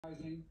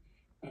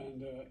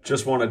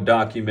Just want to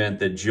document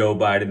that Joe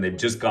Biden, they've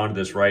just gone to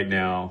this right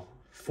now,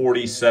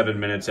 47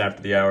 minutes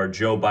after the hour,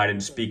 Joe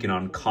Biden speaking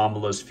on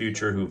Kamala's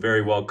future, who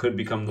very well could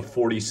become the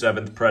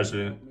 47th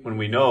president, when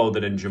we know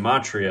that in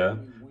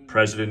Gematria,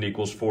 president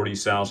equals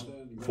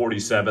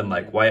 47,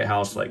 like White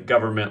House, like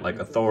government, like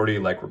authority,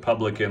 like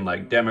Republican,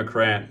 like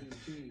Democrat.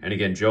 And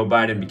again, Joe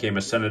Biden became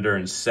a senator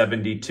in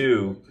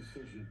 72.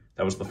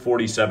 That was the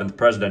 47th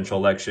presidential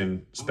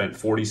election, spent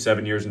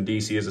 47 years in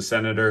D.C. as a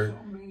senator,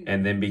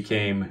 and then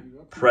became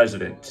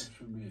president.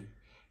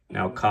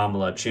 Now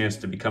Kamala, a chance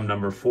to become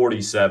number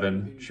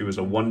 47. She was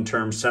a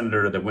one-term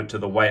senator that went to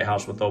the White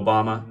House with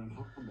Obama.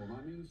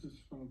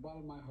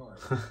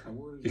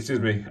 Excuse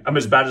me, I'm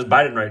as bad as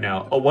Biden right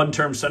now. A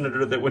one-term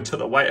senator that went to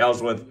the White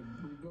House with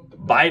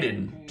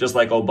Biden, just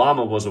like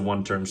Obama was a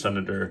one-term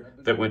senator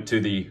that went to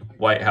the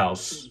White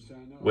House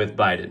with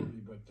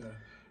Biden.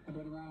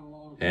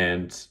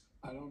 And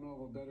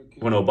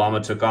when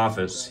Obama took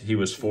office, he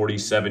was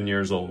 47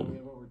 years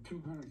old.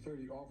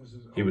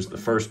 He was the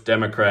first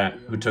Democrat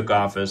who took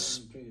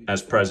office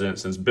as president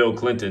since Bill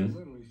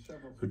Clinton,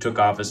 who took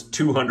office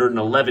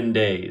 211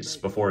 days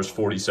before his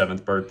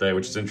 47th birthday,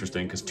 which is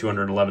interesting because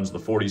 211 is the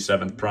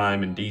 47th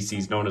prime, and D.C.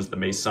 is known as the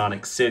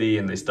Masonic City,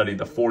 and they study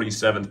the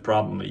 47th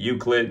problem of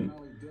Euclid.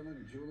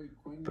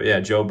 But yeah,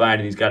 Joe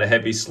Biden, he's got a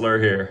heavy slur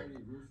here.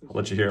 I'll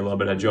let you hear a little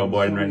bit of Joe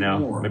Biden right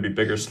now. Maybe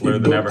bigger slur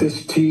than ever.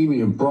 This team,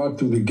 you brought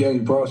them together,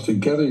 you brought us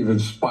together, you've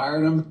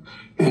inspired them,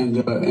 and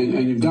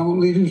you've done what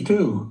leaders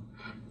do.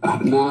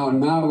 Now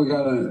we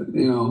got to,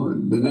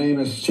 the name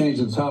has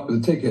changed at the top of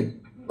the ticket,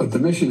 but the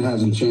mission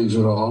hasn't changed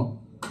at all.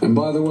 And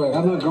by the way,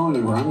 I'm not going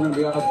anywhere. I'm going to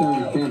be out there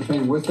in the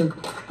campaign with her,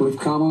 with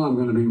Kamala. I'm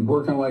going to be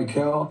working like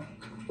hell,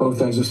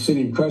 both as a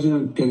sitting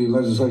president, getting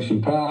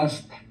legislation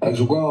passed,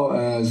 as well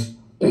as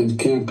in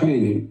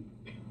campaigning.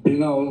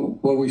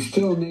 What we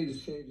still need to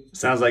say.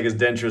 Sounds like his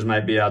dentures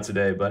might be out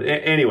today, but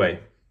anyway,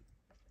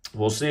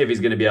 we'll see if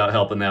he's going to be out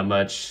helping that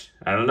much.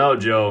 I don't know,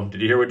 Joe.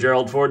 Did you hear what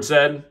Gerald Ford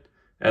said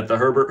at the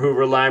Herbert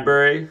Hoover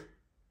Library?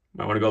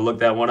 Might want to go look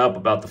that one up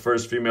about the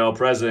first female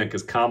president,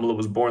 because Kamala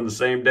was born the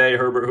same day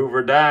Herbert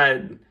Hoover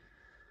died.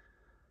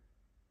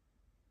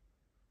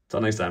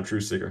 Until next time,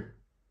 Truth Seeker.